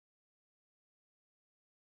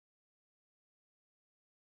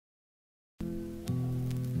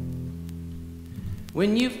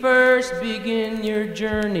When you first begin your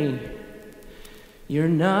journey, you're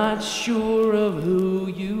not sure of who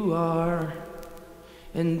you are,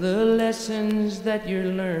 and the lessons that you're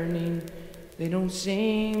learning, they don't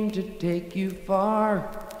seem to take you far,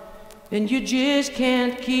 and you just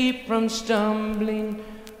can't keep from stumbling,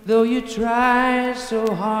 though you try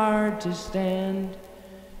so hard to stand.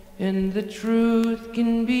 And the truth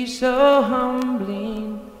can be so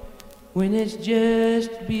humbling when it's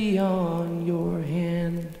just beyond your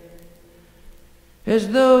hand. As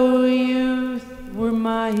though youth were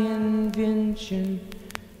my invention,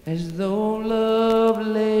 as though love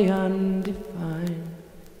lay undefined.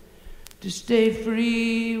 To stay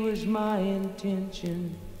free was my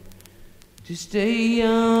intention, to stay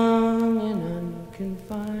young and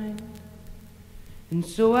unconfined. And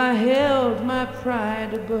so I held my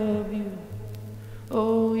pride above you.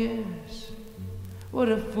 Oh yes, what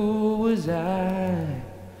a fool was I,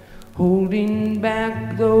 holding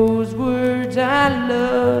back those words I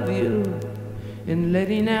love you, and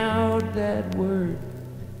letting out that word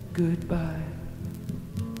goodbye.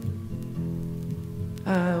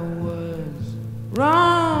 I was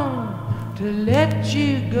wrong to let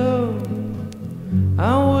you go.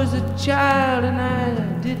 I was a child and I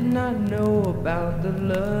did not know about the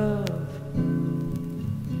love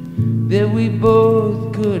that we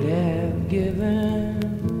both could have given.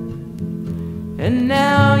 And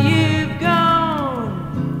now you've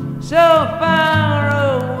gone so far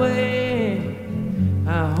away.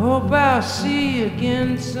 I hope I'll see you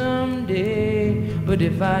again someday. But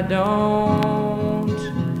if I don't,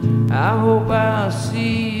 I hope I'll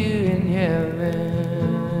see you in heaven.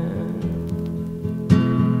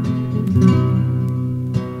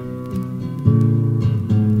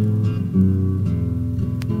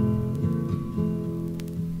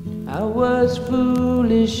 I was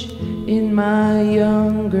foolish in my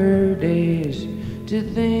younger days to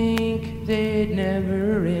think they'd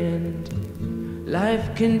never end.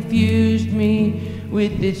 Life confused me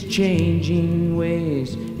with its changing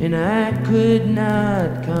ways, and I could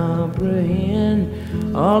not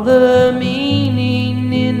comprehend all the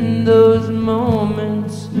meaning in those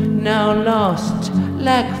moments, now lost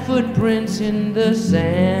like footprints in the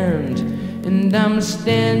sand. And I'm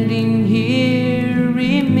standing here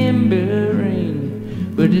remembering,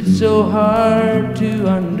 but it's so hard to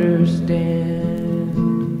understand.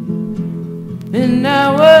 And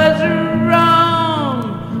I was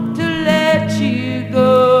wrong to let you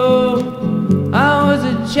go. I was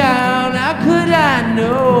a child, how could I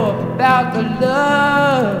know about the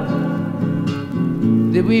love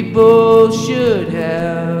that we both should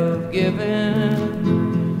have given?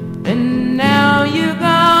 And now you're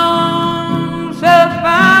gone so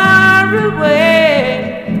far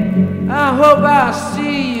away. I hope I'll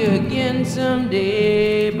see you again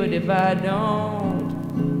someday, but if I don't,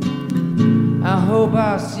 I hope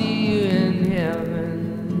I'll see you in heaven.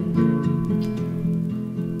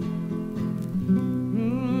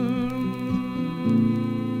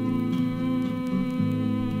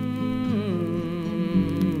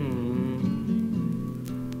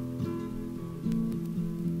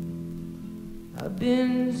 I've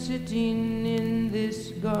been sitting in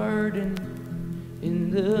this garden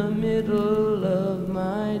in the middle of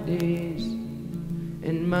my days,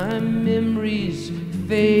 and my memories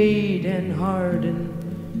fade and harden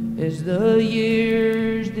as the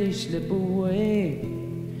years they slip away.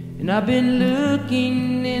 And I've been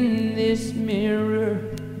looking in this mirror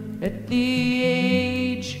at the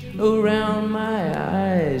age around my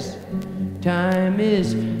eyes. Time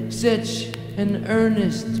is such an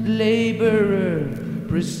earnest laborer,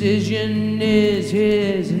 precision is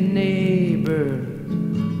his neighbor.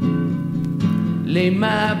 Lay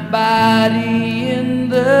my body in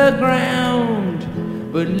the ground,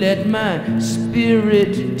 but let my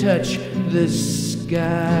spirit touch the skies.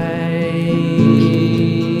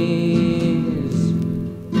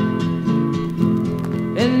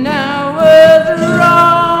 And I was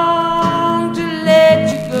wrong to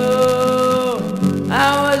let you go.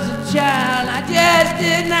 I was a child, I just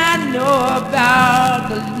did not know about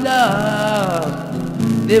the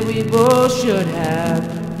love that we both should have,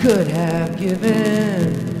 could have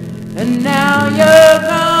given. And now you're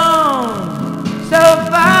gone so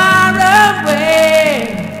far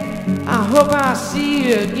away. I hope I'll see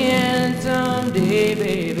you again someday,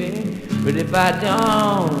 baby. But if I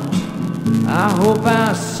don't, I hope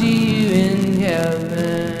I'll see you in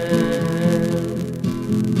heaven.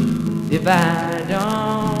 If I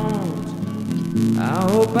don't, I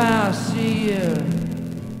hope I'll see you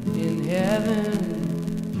in heaven.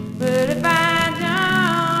 But if I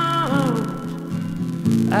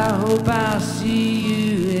don't, I hope I'll see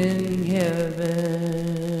you in heaven.